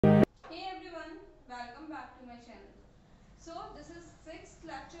back to my channel. So this is 6th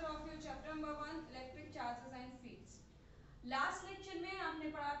lecture of your chapter number 1 electric charges and fields. Last lecture में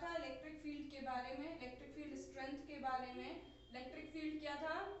आपने पढ़ा था electric field के बारे में, इलेक्ट्रिक फील्ड स्ट्रेंथ के बारे में. इलेक्ट्रिक फील्ड क्या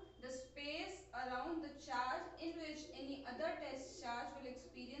था? The space around the charge in which any other test charge will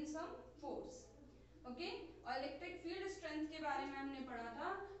experience some force. Okay. और इलेक्ट्रिक फील्ड स्ट्रेंथ के बारे में हमने पढ़ा था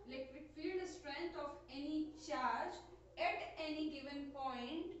electric field strength of any charge at any given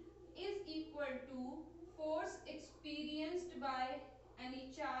point is equal to force experienced by any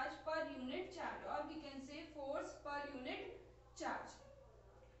charge per unit charge, or we can say force per unit charge.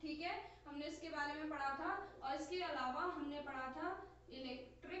 ठीक है, हमने इसके बारे में पढ़ा था. और इसके अलावा हमने पढ़ा था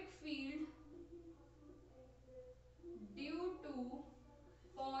electric field due two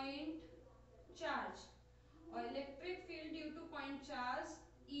point charge. और electric field due two point charge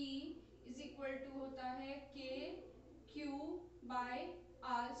E is equal to होता है K Q bye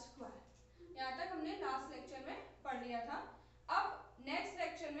are square. यहाँ तक हमने लास्ट लेक्चर में पढ़ लिया था. अब नेक्स्ट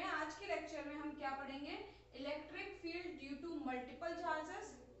लेक्चर में, आज के लेक्चर में हम क्या पढ़ेंगे? Electric field due to multiple charges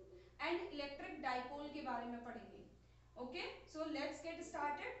and electric dipole के बारे में पढ़ेंगे. Okay, so let's get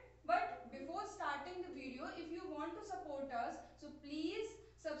started. But before starting the video, if you want to support us, so please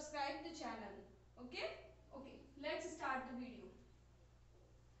subscribe the channel. Okay okay, let's start the video.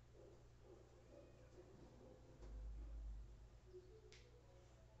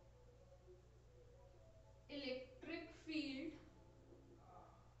 Electric field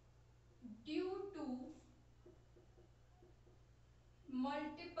due to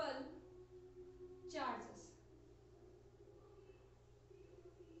multiple charges.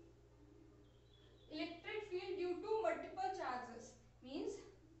 Electric field due to multiple charges means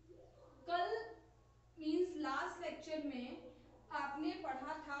last lecture में आपने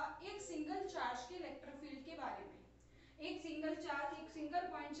पढ़ा था एक single charge के electric field के बारे में. एक सिंगल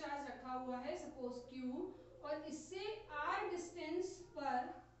पॉइंट चार्ज रखा हुआ है, सपोज Q, और इससे r डिस्टेंस पर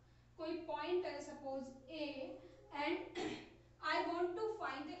कोई पॉइंट है, suppose A, and I want to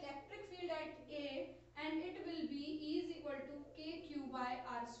find the electric field at A, and it will be E is equal to KQ bye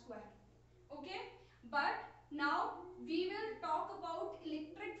are square. Okay, but now we will talk about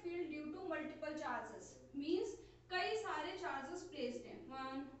electric field due to multiple charges. Means कई सारे charges placed हैं,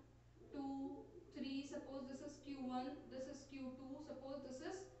 1 2 3, suppose this is Q1, this is Q2, suppose this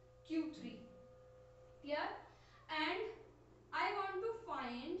is Q3. Clear? And I want to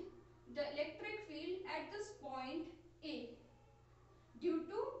find the electric field at this point A due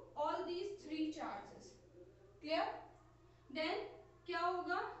to all these three charges. Clear? Then क्या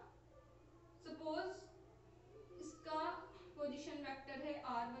होगा? Suppose इसका position vector है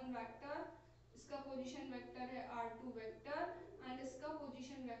R1 vector, इसका position vector है R2 vector, and इसका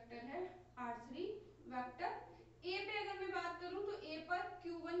position vector है R3 vector. A पे अगर मैं बात करूं तो A पर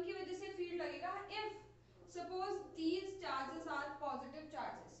Q1 की वजह से फील्ड लगेगा if suppose these charges are positive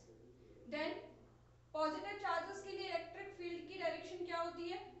charges. then positive charges के लिए इलेक्ट्रिक फील्ड की डायरेक्शन क्या होती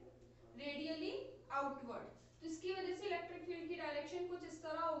है? Radially outward. तो इसकी वजह से इलेक्ट्रिक फील्ड की डायरेक्शन कुछ इस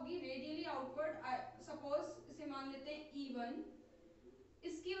तरह होगी, रेडियली आउटवर्ड. सपोज इसे मान लेते हैं E1,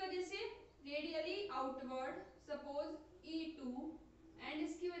 इसकी वजह से radially outward suppose E2, and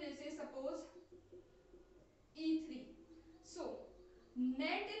इसकी वजह से suppose E3. So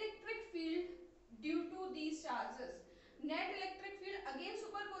net electric field due to these charges. Net electric field again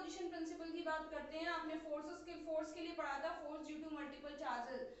superposition principle की बात करते हैं. आपने फोर्स के लिए पढ़ा था, force due to multiple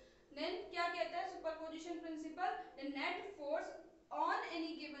charges. Then क्या कहता है superposition principle? The net force on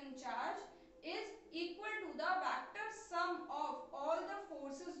any given charge is equal to the vector sum of all the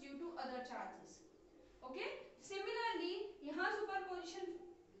forces due to other charges. Okay, similarly यहाँ superposition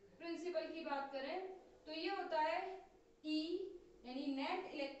principle की बात करें तो ये होता है E, यानी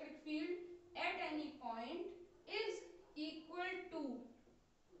net electric field at any point is equal to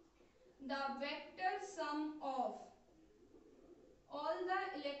the vector sum of all the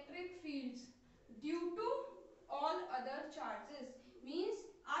electric fields due to all other charges. Means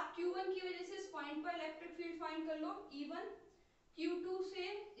आप Q1 की वजह से इस पॉइंट पर इलेक्ट्रिक फील्ड फाइंड कर लो E1, Q2 से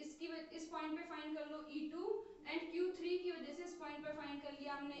इस पॉइंट पे फाइंड कर लो E2, एंड Q3 की वजह से इस पॉइंट पे फाइंड कर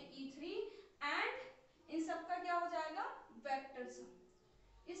लिया हमने E3, एंड इन सब का क्या हो जाएगा? Vector sum.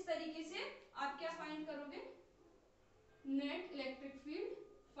 इस तरीके से आप क्या फाइंड करोगे? नेट इलेक्ट्रिक फील्ड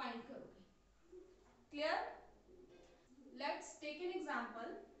फाइंड करोगे. Clear? Let's take an example.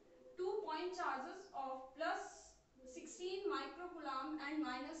 2 point charges of plus 16 microcoulomb and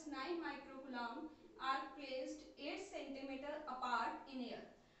minus 9 microcoulomb are placed 8 centimeter apart in air.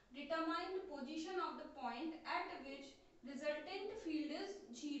 Determine the position of the point at which resultant field is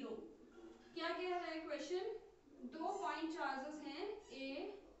 0. क्या कह रहा है question? 2 point charges हैं A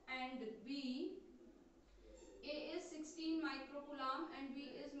and B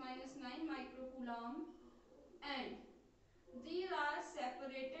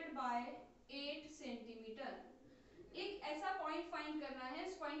find करना है,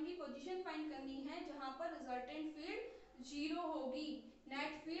 इस point की position find करनी है जहां पर रिजल्टेंट फील्ड जीरो होगी,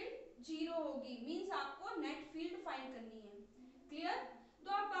 नेट फील्ड जीरो होगी, मींस आपको नेट फील्ड फाइंड करनी है। क्लियर?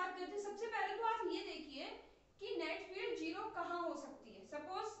 तो आप बात करते हैं, सबसे पहले तो आप ये देखिए कि नेट फील्ड जीरो कहाँ हो सकती है।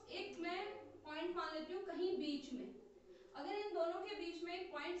 सपोज एक मैं पॉइंट मान लेती हूँ कहीं बीच में, अगर इन दोनों के बीच में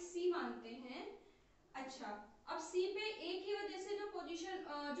एक पॉइंट सी मानते हैं। अच्छा, अब सी पे ए की वजह से जो पोजीशन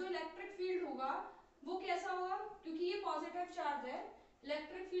जो इलेक्ट्रिक फील्ड होगा वो कैसा होगा, क्योंकि ये पॉजिटिव चार्ज है,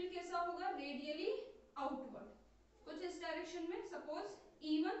 इलेक्ट्रिक फील्ड कैसा होगा, रेडियली आउटवर्ड, कुछ इस डायरेक्शन में, सपोज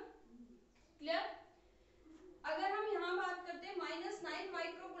E1। क्लियर? अगर हम यहाँ बात करते हैं -9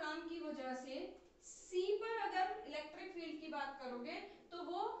 माइक्रो कूलम्ब की वजह से सी पर अगर इलेक्ट्रिक फील्ड की बात करोगे तो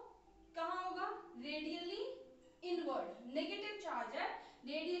वो कहाँ होगा, रेडियली इनवर्ड, नेगेटिव चार्ज है,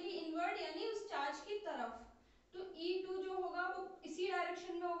 रेडियली इनवर्ड यानी उस चार्ज की तरफ, तो E2 जो होगा वो इसी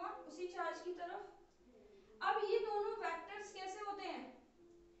डायरेक्शन में होगा, उसी चार्ज की तरफ। अब ये दोनों वेक्टर्स कैसे होते हैं,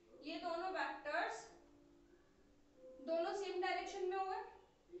 ये दोनों वेक्टर्स दोनों सेम डायरेक्शन में होंगे।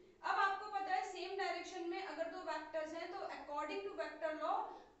 अब आपको पता है सेम डायरेक्शन में अगर दो वेक्टर्स हैं तो according to vector law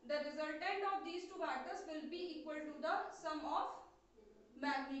the resultant of these two vectors will be equal to the some of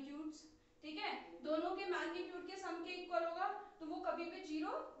magnitudes. ठीक है, दोनों के मैग्नीट्यूड के सम के इक्वल होगा, तो वो कभी भी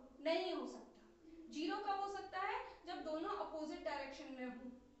जीरो नहीं हो सकता। जीरो कब हो सकता है, जब दोनों अपोजिट डायरेक्शन में हो।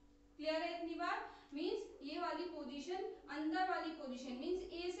 क्लियर है इतनी बात? मींस ये वाली पोजीशन, अंदर वाली पोजीशन मींस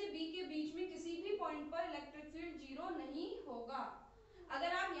ए से बी के बीच में किसी भी पॉइंट पर इलेक्ट्रिक फील्ड जीरो नहीं होगा।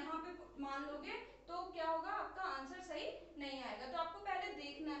 अगर आप यहाँ पे मान लोगे तो क्या होगा, आपका आंसर सही नहीं आएगा। तो आपको पहले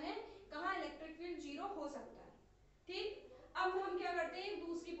देखना है कहाँ इलेक्ट्रिक फील्ड जीरो हो सकता है। ठीक, अब हम क्या करते हैं,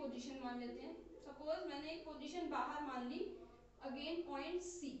 दूसरी पोजीशन मान लेते हैं। सपोज मैंने एक पोजीशन बाहर मान ली, अगेन पॉइंट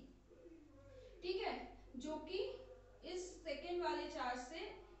सी, ठीक है, जो कि इस सेकेंड वाले चार्ज से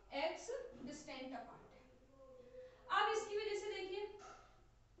x डिस्टेंट अपार्ट है। अब इसकी वजह से देखिए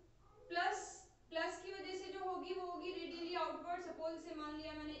प्लस प्लस की वजह से जो होगी वो होगी रेडियली आउटवर्ड। सपोज इसे मान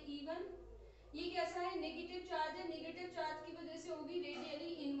लिया मैंने E1, ये कैसा है, नेगेटिव चार्ज है, नेगेटिव चार्ज की वजह से होगी रेडियली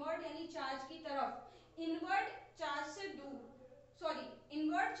इनवर्ड यानी चार्ज की तरफ, इनवर्ड चार्ज से दूर, सॉरी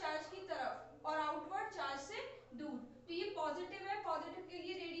इनवर्ड चार्ज की तरफ और आउटवर्ड चार्ज से दूर। तो ये पॉजिटिव है, पॉजिटिव के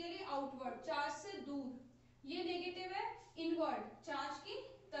लिए रेडियली आउटवर्ड चार्ज से दूर, ये नेगेटिव है इनवर्ड चार्ज की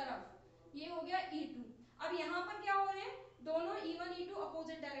तरफ, ये हो गया E2। अब यहाँ पर क्या हो रहे हैं, दोनों E1 E2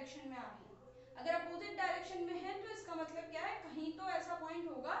 अपोजिट डायरेक्शन में आ रहे हैं। अगर अपोजिट डायरेक्शन में है तो इसका मतलब क्या है, कहीं तो ऐसा पॉइंट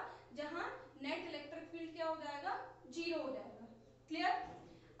होगा जहां नेट इलेक्ट्रिक फील्ड क्या हो जाएगा, जीरो हो जाएगा। क्लियर?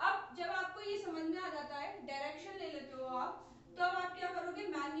 अब जब आपको ये समझ में आ जाता है, डायरेक्शन ले लेते हो आप, तो अब आप क्या करोगे,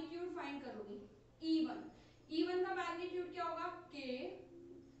 मैग्नीट्यूड फाइंड करोगे। E1 का मैग्नीट्यूड क्या होगा, K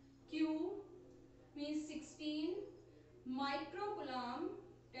Q means 16 micro coulomb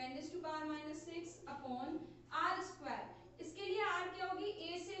 10⁻⁻6 upon R square. इसके लिए R क्या होगी,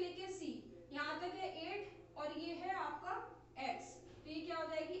 A से लेके C, यहाँ तक है 8 और ये है आपका x, तो ये क्या हो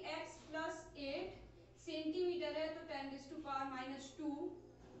जाएगी x प्लस 8 सेंटीमीटर है तो 10⁻⁻2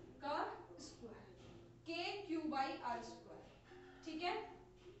 का स्क्वायर, KQ/R²। ठीक है,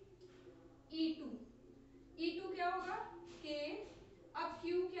 E2 क्या होगा, K, अब Q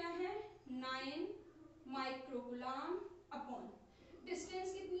क्या है 9 माइक्रो कूलम्ब अपॉन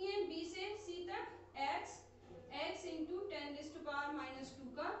डिस्टेंस कितनी है B से C तक, x इंटू 10⁻⁻2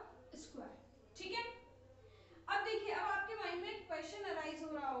 का स्क्वायर। ठीक है, अब देखिए, अब आपके माइंड में एक क्वेश्चन अराइज हो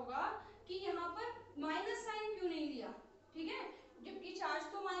रहा होगा कि यहाँ पर माइनस साइन क्यों नहीं लिया। ठीक है, जबकि चार्ज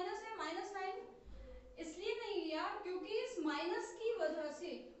तो माइनस है, माइनस साइन इसलिए नहीं लिया क्योंकि इस माइनस की वजह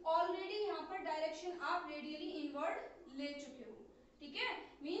से ऑलरेडी यहाँ पर डायरेक्शन आप रेडियली इनवर्ड ले चुके हो। ठीक है,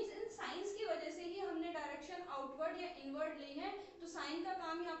 मींस इन साइंस की वजह से ही हमने डायरेक्शन आउटवर्ड या इनवर्ड ली है, तो साइन का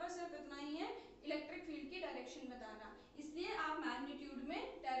काम यहाँ पर सिर्फ इतना ही है, इलेक्ट्रिक फील्ड की डायरेक्शन बताना, इसलिए आप मैग्नीट्यूड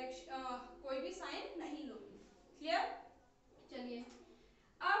में डायरेक्शन कोई भी साइन नहीं लोगे। क्लियर? चलिए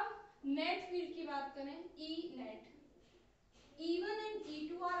अब नेट फील्ड की बात करें, E net, E1 and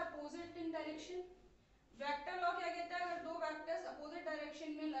E2 are opposite in direction. Vector law क्या कहता है, अगर दो वेक्टर्स अपोजिट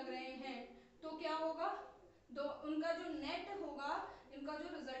डायरेक्शन में लग रहे हैं तो क्या होगा, दो उनका जो नेट होगा, इनका जो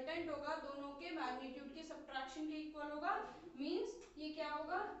रिजल्टेंट होगा, दोनों के मैग्नीट्यूड के सबट्रैक्शन के इक्वल होगा। मींस ये क्या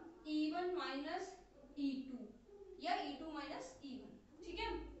होगा, E1 माइनस E2 या E2 माइनस E1। ठीक है,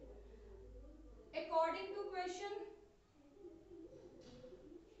 अकॉर्डिंग टू क्वेश्चन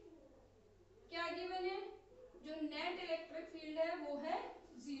क्या गिवन है, जो नेट इलेक्ट्रिक फील्ड है वो है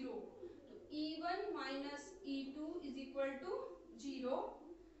जीरो, तो E1 minus E2 is equal to zero,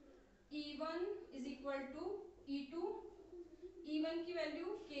 E1 is equal to E2, E1 की value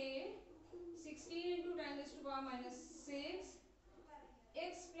K 16 into 10⁻⁻6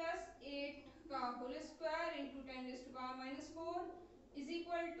 x plus 8 का whole square into 10⁻⁻⁴ is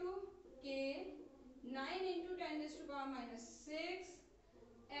equal to के 9 × 10⁻⁻⁶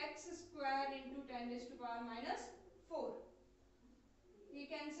 एक्स स्क्वायर इंटू 10⁻⁻⁴। ये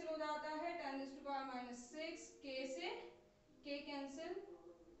cancel हो जाता है 10⁻⁻⁶, के से के कैंसिल,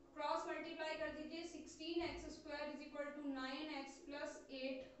 क्रॉस मल्टीप्लाई कर दीजिए 16x² is equal to 9x +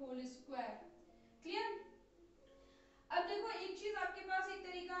 8 whole square. Clear. अब देखो एक चीज आपके पास एक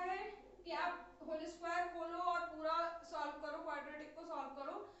तरीका है कि आप होल स्क्वायर खोलो और पूरा सॉल्व करो, क्वाड्रेटिक को सॉल्व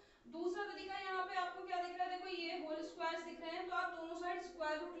करो। दूसरा तरीका यहाँ पे आपको क्या दिख रहा है, देखो ये होल स्क्वायर्स दिख रहे हैं, तो आप दोनों साइड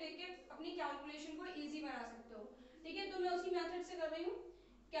स्क्वायर रूट लेके अपनी कैलकुलेशन को इजी बना सकते हो। ठीक है, तो मैं उसी मेथड से कर रही हूँ।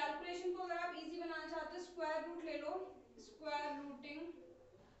 कैलकुलेशन को अगर आप इजी बनाना चाहते हो स्क्वायर रूट ले लो, स्क्वायर रूटिंग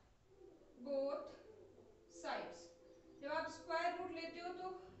बोथ साइड्स। जब आप स्क्वायर रूट लेते हो तो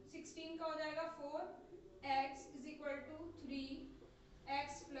 16 का हो जाएगा 4x is equal to 3x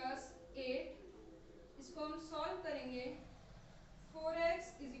 + 8। इसको हम सॉल्व करेंगे, 4x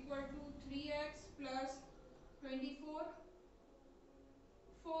is equal to 3x + 24,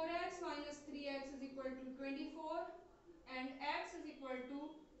 4x - 3x is equal to 24 and x is equal to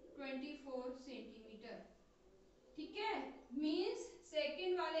 24 centimetre. ठीक है, मीन्स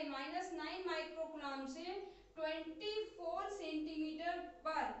सेकेंड वाले -9 माइक्रोकूलम से 24 सेंटीमीटर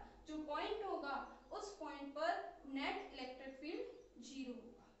पर जो पॉइंट होगा उस पॉइंट पर नेट इलेक्ट्रिक फील्ड 0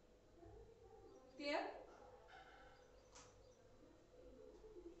 होगा। क्लियर।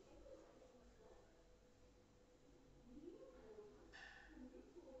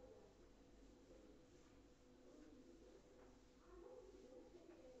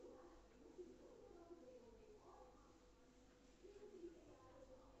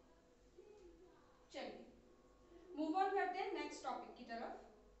 चलिए मूव ऑन करते हैं नेक्स्ट टॉपिक की तरफ,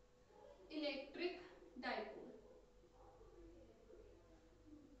 इलेक्ट्रिक डाइपोल।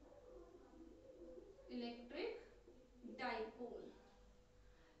 इलेक्ट्रिक डाइपोल,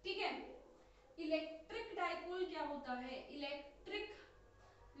 ठीक है। इलेक्ट्रिक डाइपोल क्या होता है, इलेक्ट्रिक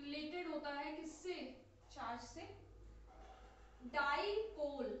रिलेटेड होता है किससे, चार्ज से।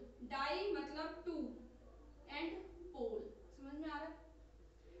 डाइपोल, डाई मतलब टू एंड पोल, समझ में आ रहा है,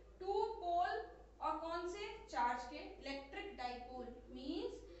 टू पोल और कौन से, चार्ज के। इलेक्ट्रिक डाइपोल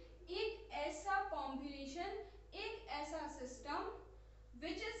मींस एक ऐसा कॉम्बिनेशन, एक ऐसा system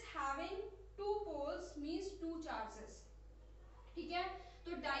which is having two poles means two charges. ठीक है,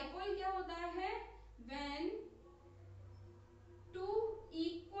 तो डाइपोल क्या होता है, when two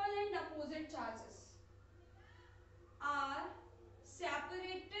equal and opposite charges are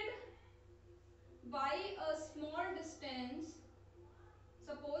separated by a small distance,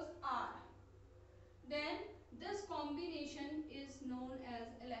 suppose r, then this combination is known as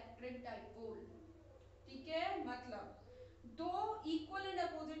electric dipole। ठीक है, मतलब दो इक्वल एंड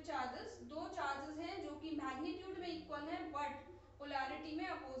अपोजिट चार्जेस, दो चार्जेस हैं जो कि मैग्नीट्यूड में इक्वल हैं बट पोलैरिटी में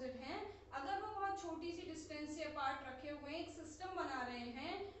अपोजिट हैं, अगर वो बहुत छोटी सी डिस्टेंस से अपार्ट रखे हुए एक सिस्टम बना रहे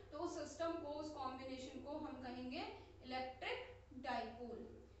हैं तो उस सिस्टम को, उस कॉम्बिनेशन को हम कहेंगे इलेक्ट्रिक डाइपोल।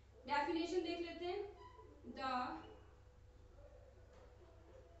 डेफिनेशन देख लेते हैं, the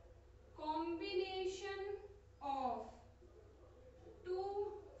combination of two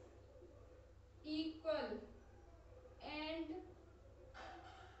equal and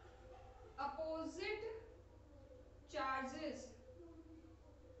opposite charges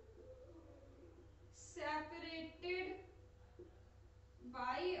separated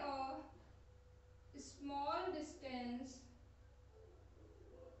by a small distance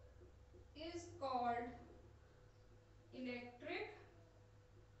is called electric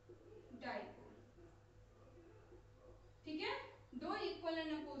dipole। ठीक है, दो equal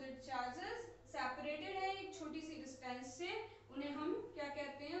and opposite charges separated है एक छोटी सी डिस्टेंस से, उन्हें हम क्या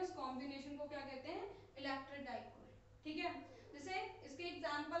कहते हैं, उस कॉम्बिनेशन को क्या कहते हैं, इलेक्ट्रिक डाइपोल। ठीक है, जैसे इसके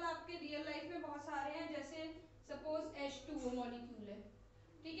एग्जांपल आपके रियल लाइफ में बहुत सारे हैं, जैसे सपोज H2O मॉलिक्यूल है।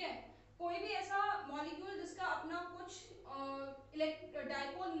 ठीक है, कोई भी ऐसा मॉलिक्यूल जिसका अपना कुछ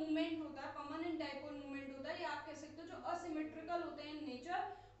डाइपोल मूवमेंट होता है, परमानेंट डाइपोल मूवमेंट होता है, या आप कह सकते हो जो असिमेट्रिकल होते हैं इन नेचर,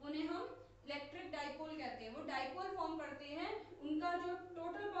 उन्हें हम इलेक्ट्रिक डाइपोल कहते हैं। वो डाइपोल फॉर्म करते हैं, उनका जो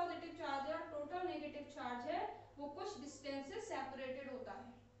टोटल पॉजिटिव चार्ज है, टोटल नेगेटिव चार्ज है, वो कुछ डिस्टेंस से सेपरेटेड होता है।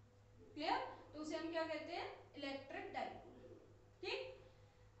 क्लियर, तो उसे हम क्या कहते हैं, इलेक्ट्रिक डाइपोल। ठीक,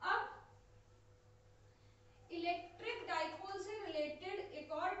 अब इलेक्ट्रिक डाइपोल से रिलेटेड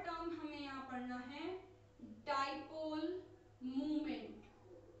एक और टर्म हमें यहाँ पढ़ना है, डाइपोल मूवमेंट।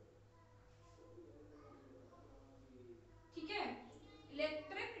 ठीक है,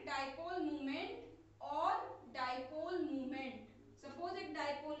 इलेक्ट्रिक डाइपोल मूवमेंट और डाइपोल मूवमेंट। सपोज एक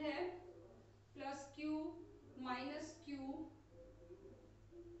डाइपोल है +q - q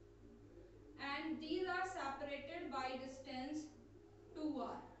these are separated by distance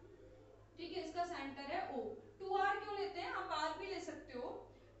 2r। ठीक है, इसका सेंटर है O। 2r क्यों लेते हैं, आप r भी ले सकते हो।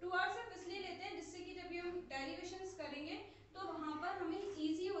 2r सिर्फ इसलिए लेते हैं जिससे कि जब ये हम डेरिवेशंस करेंगे तो वहां पर हमें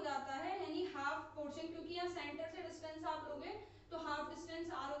इजी हो जाता है, यानी हाफ पोर्शन, क्योंकि यहाँ सेंटर से डिस्टेंस आप लोगे तो हाफ डिस्टेंस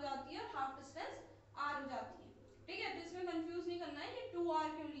r हो जाती है और हाफ डिस्टेंस r हो जाती है। ठीक है, तो इसमें कंफ्यूज नहीं करना है कि 2r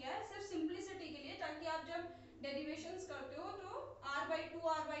क्यों लिया है, सिर्फ सिंपलिसिटी के लिए, ताकि आप जब डेरिवेशंस करते हो तो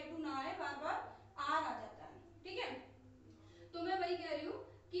r/2 ना आए, बार बार r आ जाता है। ठीक है, तो मैं वही कह रही हूँ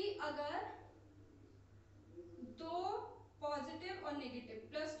कि अगर दो पॉजिटिव और negative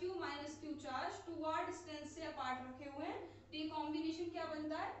plus Q minus Q charge 2r distance से अपार्ट रखे हुए हैं तो ये कॉम्बिनेशन क्या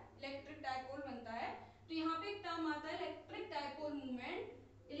बनता है, इलेक्ट्रिक डाइपोल बनता है। तो यहाँ पे एक टर्म आता है electric dipole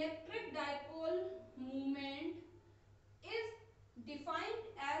movement. Electric dipole movement is defined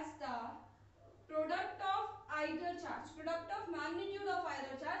as the product of either charge, product of magnitude of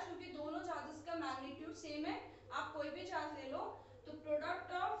either charge, क्योंकि दोनों चार्जेस का मैग्नीट्यूड सेम है, आप कोई भी चार्ज ले लो, तो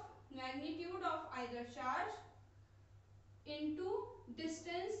product of magnitude of either charge into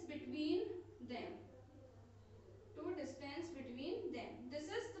distance between them, to distance between them, this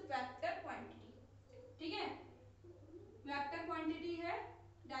is the vector quantity। ठीक है, वेक्टर क्वांटिटी है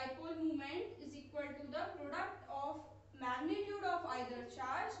dipole movement is equal to the product of magnitude of either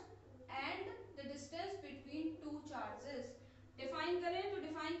charge and the distance between two charges. Define करें तो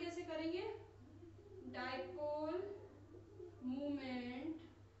define कैसे करेंगे, dipole movement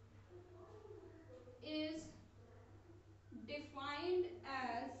is defined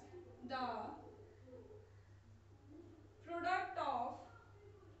as the product of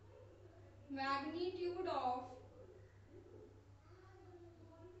magnitude of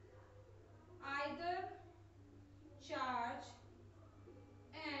either charge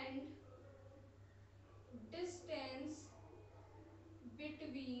and distance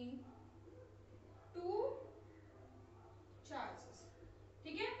between two charges।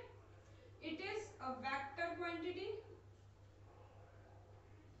 ठीक है, it is a vector quantity।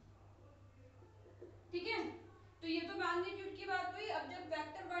 ठीक है, तो ये तो मैग्नीट्यूड की बात हुई। अब जब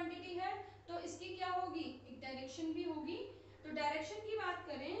वेक्टर क्वांटिटी है तो इसकी क्या होगी, एक डायरेक्शन भी होगी। तो डायरेक्शन की बात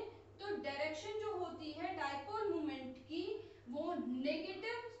करें तो डायरेक्शन जो होती है डाइपोल मूवमेंट की वो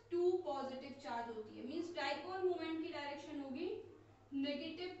नेगेटिव टू पॉजिटिव चार्ज होती है, मींस डाइपोल मूवमेंट की डायरेक्शन होगी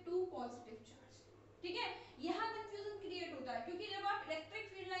नेगेटिव टू पॉजिटिव चार्ज। ठीक है, यहाँ कंफ्यूजन क्रिएट होता है क्योंकि जब आप इलेक्ट्रिक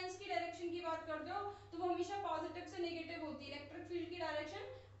फील्ड लाइंस की डायरेक्शन की बात करते हो तो वो हमेशा पॉजिटिव से नेगेटिव होती है, इलेक्ट्रिक फील्ड की डायरेक्शन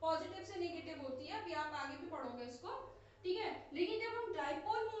पॉजिटिव से नेगेटिव होती है, अभी आप आगे भी पढ़ोगे इसको। ठीक है, लेकिन जब हम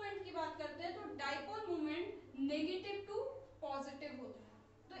डाइपोल मूवमेंट की बात करते हैं तो dipole movement negative to positive होता है।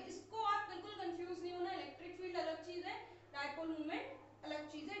 तो इसको आप बिल्कुल कंफ्यूज नहीं होना, इलेक्ट्रिक फील्ड अलग चीज है, डाइपोल मूवमेंट अलग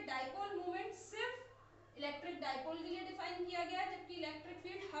चीज है। डाइपोल मूवमेंट सिर्फ इलेक्ट्रिक डाइपोल के लिए डिफाइन किया गया है, जबकि इलेक्ट्रिक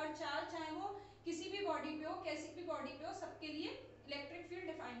फील्ड हर चार्ज, चाहे वो किसी भी बॉडी पे हो, कैसी भी बॉडी पे हो, सबके लिए इलेक्ट्रिक फील्ड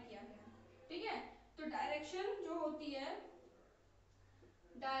डिफाइन किया गया है। ठीक है, तो डायरेक्शन जो होती है,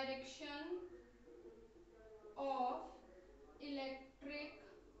 direction of electric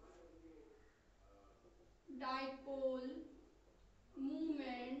dipole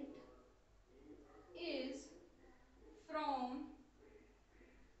movement is from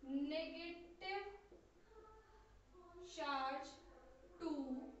negative charge to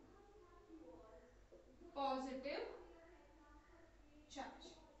positive charge।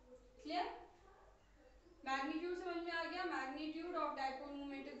 Clear, magnitude समझ में आ गया। Magnitude of dipole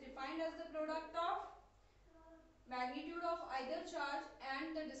movement is defined as the product of magnitude of either charge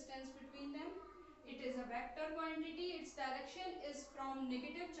and the distance between them। It is a vector quantity, its direction is from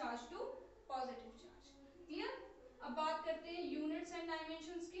negative charge to positive charge। clear, अब बात करते हैं units and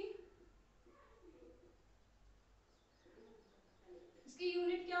dimensions की। इसकी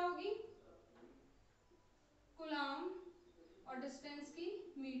unit क्या होगी, coulomb, और distance की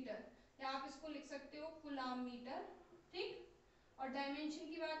मीटर, या आप इसको लिख सकते हो कूलम मीटर। ठीक, और डायमेंशन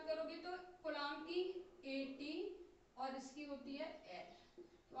की बात करोगे तो कूलम की 80 और इसकी होती है L,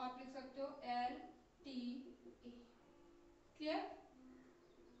 तो आप लिख सकते हो LTA। क्लियर,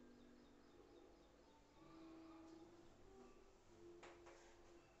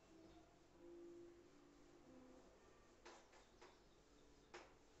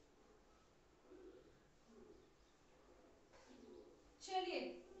 चलिए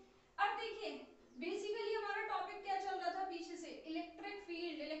अब देखिए बेसिकली हमारा टॉपिक क्या चल रहा था पीछे से, electric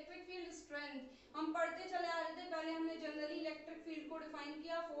field, electric field strength हम पढ़ते चले आ रहे थे। पहले हमने जनरली इलेक्ट्रिक फील्ड को डिफाइन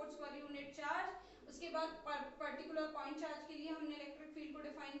किया, फोर्स पर यूनिट चार्ज, उसके बाद पर्टिकुलर पॉइंट चार्ज के लिए हमने इलेक्ट्रिक फील्ड को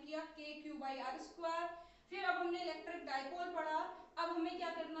डिफाइन किया KQ/r²। फिर अब हमने इलेक्ट्रिक डाइपोल पढ़ा, अब हमें क्या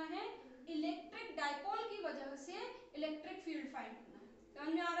करना है, इलेक्ट्रिक डाइपोल की वजह से इलेक्ट्रिक फील्ड फाइंड करना है।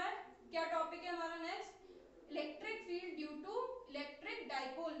 समझ में आ रहा है, क्या टॉपिक है हमारा next? Electric field due to electric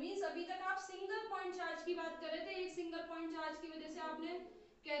dipole. Means अभी तक आप सिंगल पॉइंट चार्ज की बात कर रहे थे, एक सिंगल पॉइंट चार्ज की वजह से आपने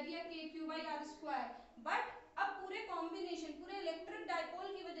कह दिया k/r², बट अब पूरे कॉम्बिनेशन, पूरे इलेक्ट्रिक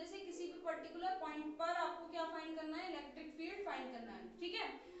डाइपोल की वजह से किसी भी पर्टिकुलर पॉइंट पर आपको क्या फाइंड करना है? इलेक्ट्रिक फील्ड फाइंड करना है। ठीक है,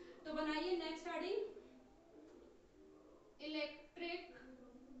 तो बनाइए next heading, electric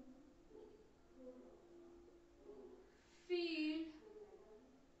field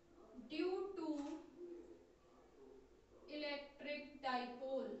due to electric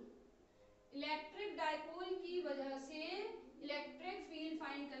dipole. Electric dipole की वजह से इलेक्ट्रिक फील्ड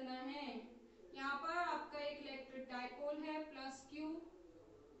फाइंड करना है। यहाँ पर आपका एक इलेक्ट्रिक डाइपोल है, प्लस क्यू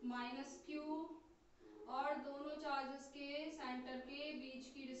माइनस क्यू, और दोनों चार्जेस के सेंटर के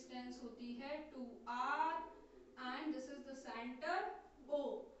बीच की डिस्टेंस होती है 2r, and this is the centre O।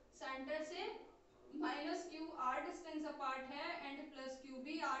 Centre से minus Q r distance apart है एंड प्लस क्यू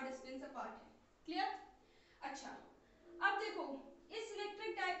भी r डिस्टेंस अपार्ट है। क्लियर? अच्छा, अब देखो, इस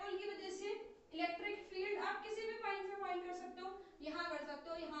इलेक्ट्रिक डाइपोल की वजह से इलेक्ट्रिक फील्ड आप किसी भी पॉइंट पे फाइंड कर सकते हो, यहाँ कर सकते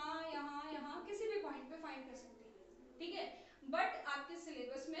हो, यहाँ यहाँ यहाँ किसी भी पॉइंट पे फाइंड कर सकते हो। ठीक है, बट आपके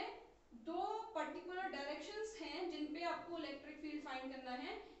सिलेबस में दो पर्टिकुलर डायरेक्शंस हैं जिन पे आपको इलेक्ट्रिक फील्ड फाइंड करना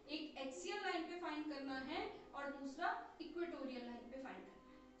है। एक एक्सियल लाइन पे फाइंड करना है और दूसरा इक्वेटोरियल लाइन पे फाइंड करना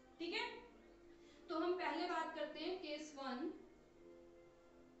है। ठीक है, तो हम पहले बात करते हैं case 1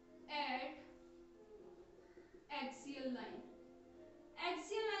 eight axial line.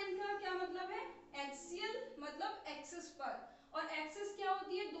 Axial line का क्या मतलब है? एक्सियल मतलब एक्सिस पर, और एक्सिस क्या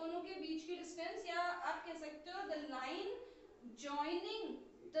होती है? दोनों के बीच की डिस्टेंस, या आप कह सकते हो the line joining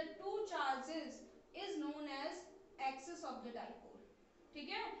the two charges is known as axis of the dipole. ठीक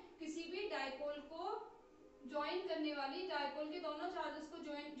है, किसी भी डाइपोल को ज्वाइन करने वाली, डाइपोल के दोनों चार्जेस को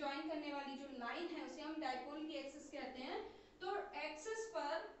ज्वाइन करने वाली जो लाइन है उसे हम डाइपोल की एक्सिस कहते हैं। तो एक्सिस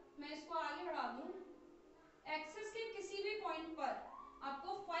पर, मैं इसको आगे बढ़ा दूं, एक्सिस के किसी भी पॉइंट पर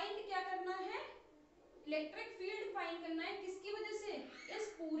आपको फाइंड क्या करना है? इलेक्ट्रिक फील्ड फाइंड करना है। किसकी वजह से? इस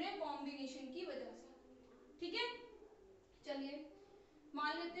पूरे कॉम्बिनेशन की वजह से। ठीक है, चलिए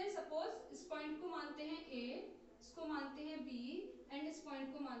मान लेते हैं, सपोज इस पॉइंट को मानते हैं A, इसको मानते हैं B एंड इस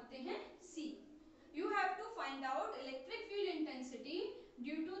पॉइंट को मानते हैं C। You have to find out electric field intensity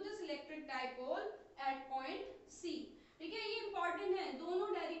due to this electric dipole at point C। ठीक है, ये इंपॉर्टेंट है, दोनों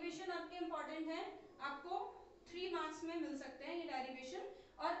डेरिवेशन आपके इंपॉर्टेंट हैं, आपको 3 मार्क्स में मिल सकते हैं ये डेरिवेशन,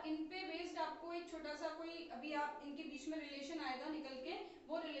 और इन पे बेस्ड आपको एक छोटा सा कोई, अभी आप इनके बीच में रिलेशन आएगा निकल के,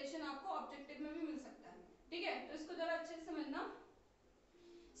 वो रिलेशन आपको ऑब्जेक्टिव में भी मिल सकता है। ठीक है, तो इसको जरा अच्छे से समझना।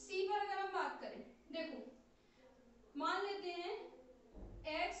 सी पर अगर हम बात करें, देखो मान लेते हैं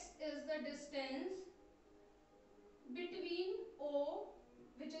x is the distance between O,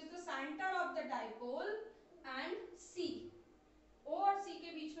 which is the center of the dipole, and C। O और C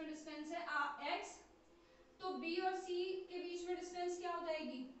के बीच में डिस्टेंस है x, तो B और C के बीच में डिस्टेंस क्या हो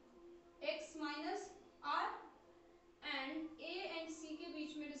जाएगी? x minus r, and A and C के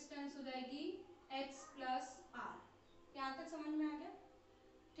बीच में डिस्टेंस हो जाएगी x प्लस r। यहाँ तक समझ में आ गया?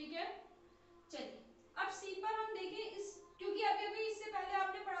 ठीक है, चलिए अब C पर हम देखें, इस क्योंकि अभी अभी इससे पहले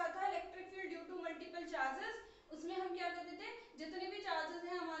आपने पढ़ा था electric field due to multiple charges, उसमें हम क्या करते थे? जितने भी चार्जेस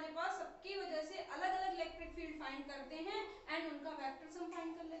हैं हमारे पास, सबकी वजह से अलग अलग इलेक्ट्रिक फील्ड फाइंड करते हैं एंड उनका वेक्टर सम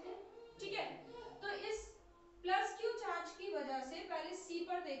फाइंड कर लेते हैं। ठीक है, तो इस प्लस क्यू चार्ज की वजह से पहले C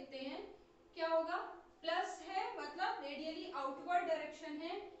पर देखते हैं क्या होगा। प्लस है मतलब रेडियली आउटवर्ड डायरेक्शन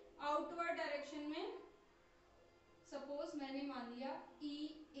है, आउटवर्ड डायरेक्शन में सपोज मैंने मान लिया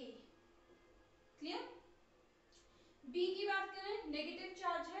EA। क्लियर? बी की बात करें, नेगेटिव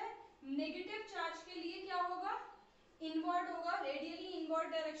चार्ज है, नेगेटिव चार्ज के लिए क्या होगा? इनवर्ड होगा, रेडियली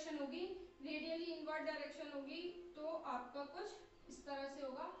इनवर्ड डायरेक्शन होगी, रेडियली इनवर्ड डायरेक्शन होगी, तो आपका कुछ इस तरह से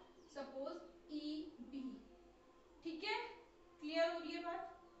होगा, सपोज EB। ठीक है, क्लियर हो रही है बात?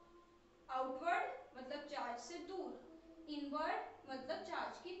 आउटवर्ड मतलब चार्ज से दूर, इनवर्ड मतलब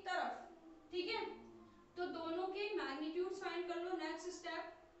चार्ज की तरफ। ठीक है, तो दोनों के मैग्नीट्यूड फाइंड कर लो। नेक्स्ट स्टेप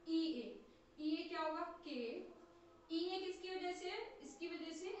EA, EA क्या होगा? K। EA किसकी वजह से? इसकी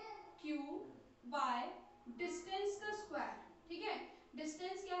वजह से Q बाय डिस्टेंस का स्क्वायर। ठीक है,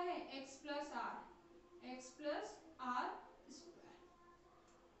 डिस्टेंस क्या है? x plus r, x plus r square.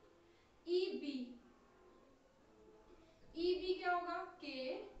 EB, EB क्या होगा? K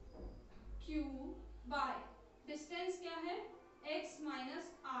Q बाय डिस्टेंस क्या है? x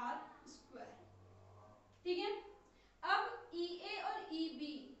minus r square. ठीक है, अब EA और EB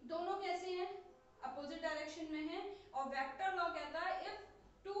दोनों कैसे हैं? अपोजिट डायरेक्शन में है, और वेक्टर लॉ कहता है if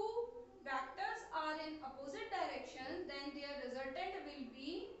two vectors are in opposite direction then there resultant will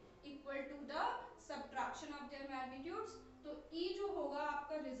be equal to the subtraction of their magnitudes. तो E जो होगा आपका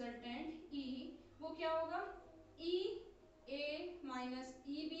आपका रिजल्टेंट E वो क्या होगा, E A minus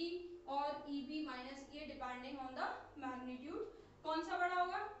E B और E B minus A depending on the magnitude. कौन सा बड़ा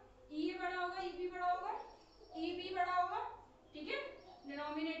होगा, ई ए बड़ा होगा, ई बी बड़ा होगा, ई बी बड़ा होगा। ठीक है,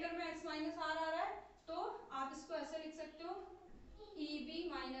 डिनोमिनेटर में x माइनस आर आ रहा है तो आप इसको ऐसे लिख सकते हो E B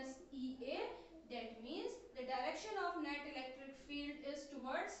minus E A, that means the direction of net electric field is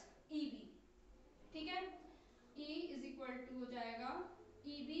towards E B. ठीक है, E इज इक्वल टू हो जाएगा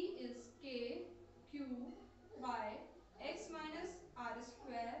ई बी इज के Q by x minus are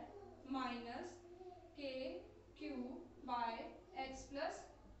square minus के Q by x plus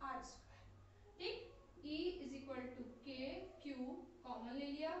are square. ठीक, E is equal to के Q common ले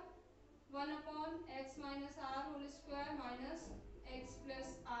लिया, 1 upon x minus are whole square minus x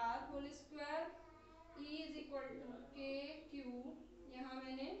plus are whole square. E is equal to के Q, यहाँ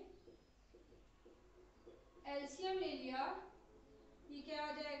मैंने LCM ले लिया, ये क्या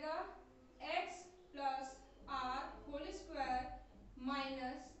आ जाएगा x plus are whole square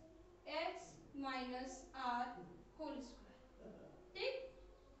minus x minus are whole square. ठीक,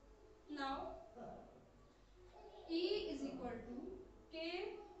 now E is equal to के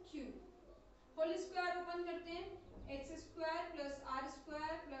क्यू होल स्क्वायर ओपन करते हैं, x square plus are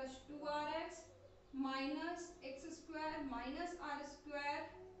square plus 2rx minus x square minus are square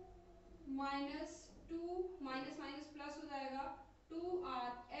minus 2 minus minus plus हो जाएगा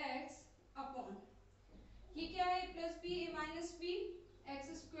 2rx upon, ये क्या है plus B A minus B x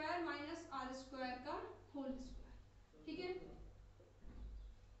square minus are square का whole square. ठीक है,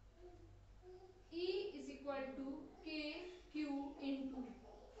 E is equal to के Q into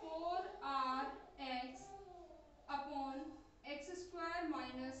 4rx upon x square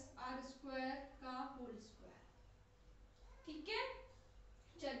minus are square का होल स्क्वायर। ठीक है,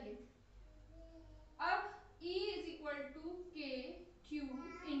 चलिए अब E इज इक्वल टू के क्यू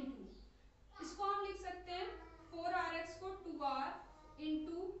इंटू, इसको हम लिख सकते हैं 4rx को 2r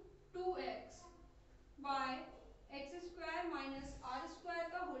into 2x bye x square minus are square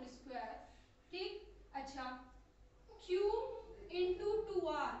का होल स्क्वायर। ठीक, अच्छा q into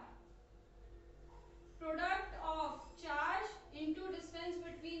 2r product of charge into distance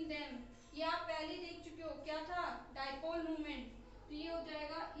between them, ये आप पहले देख चुके हो, क्या था डाइपोल मूवमेंट। तो ये हो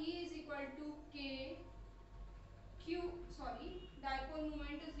जाएगा E इज इक्वल टू के Q, sorry dipole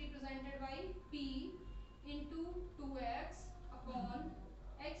movement is represented by P into 2x upon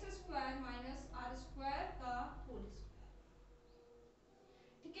x square minus are square का होल स्क्वायर।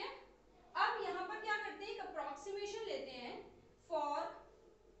 ठीक है, अब यहाँ पर क्या करते हैं, एक अप्रोक्सीमेशन लेते हैं फॉर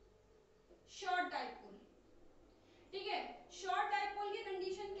शॉर्ट डाइपोल। ठीक है, शॉर्ट डाइपोल की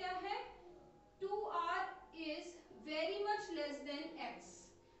कंडीशन क्या है, 2r is very much less than x,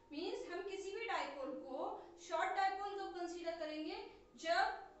 means हम किसी भी डाइपोल को शॉर्ट डाइपोल कब कंसीडर करेंगे, जब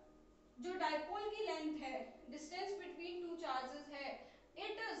जो डाइपोल की लेंथ है, डिस्टेंस बिटवीन टू चार्जेस है,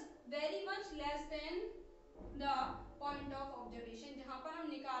 it is very much less than the point of observation, जहां पर हम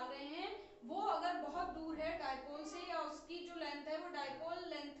निकाल रहे हैं वो अगर बहुत दूर है डाइपोल से या उसकी जो लेंथ है वो डाइपोल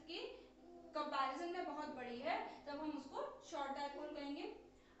लेंथ की कंपैरिजन में बहुत बड़ी है, तब हम उसको शॉर्ट डाइपोल कहेंगे।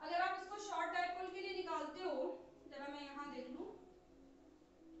 अगर आप इसको शॉर्ट डाइपोल के लिए निकालते हो, जरा मैं यहाँ देख लूं,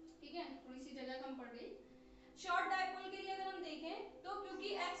 ठीक है थोड़ी सी जगह कम पड़ गई। शॉर्ट डाइपोल के लिए अगर हम देखें तो क्योंकि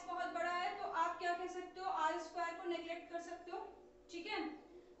x बहुत बड़ा है तो आप क्या कह सकते हो, आर स्क्वायर को नेग्लेक्ट कर सकते हो। ठीक है,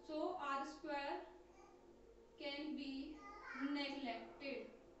 सो are square can be neglected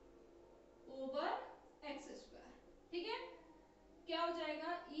over x square. ठीक है, क्या हो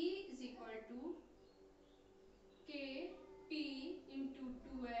जाएगा, E इज इक्वल टू के P into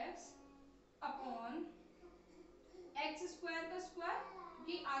 2x upon x square का स्क्वायर,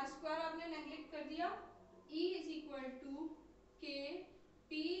 क्योंकि आर स्क्वायर आपने नेग्लेक्ट कर दिया, E इज इक्वल टू के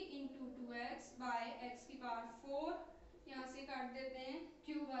P into 2x bye x की पावर 4, यहाँ से काट देते हैं,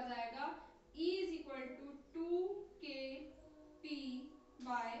 क्यूब आ जाएगा, E इज इक्वल टू 2 के पी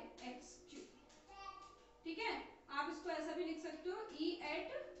बाय एक्स क्यूब। ठीक है, आप इसको ऐसा भी लिख सकते हो, E eight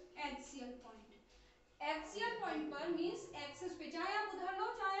axial point. Axial point पर मींस एक्सिस पे, चाहे आप उधर लो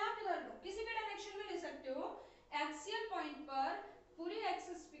चाहे आप इधर लो, किसी भी डायरेक्शन में ले सकते हो। एक्सियल पॉइंट पर पूरी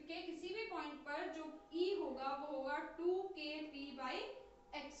एक्सिस के किसी भी पॉइंट पर जो E होगा वो होगा 2kp by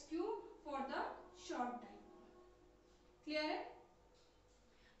x cube for the short dipole. Clear है?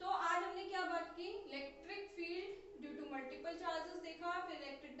 तो आज हमने क्या बात की, electric field due to multiple charges देखा, फिर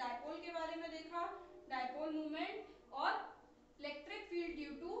इलेक्ट्रिक डाइपोल के बारे में देखा, डाइपोल मूवमेंट, और electric field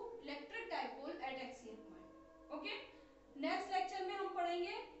due to electric dipole at axial point. Okay, next lecture में हम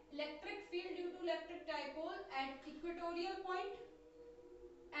पढ़ेंगे electric field due to electric dipole at equatorial point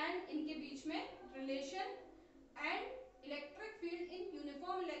and इनके बीच में relation, and electric field in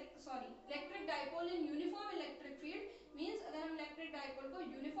uniform electric dipole in uniform electric field means अगर हम electric dipole को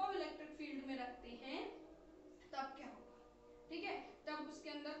uniform electric field में रखते हैं तब क्या होगा, ठीक है, तब उसके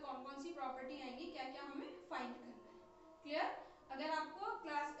अंदर कौन कौन सी प्रॉपर्टी आएंगी, क्या क्या हमें फाइंड करना है। क्लियर? अगर आपको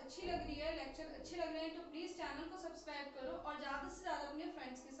क्लास अच्छी लग रही है, लेक्चर अच्छे लग रहे हैं तो प्लीज चैनल को सब्सक्राइब करो और ज्यादा से ज्यादा अपने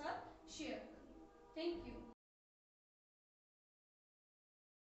फ्रेंड्स के साथ शेयर करो। Thank you.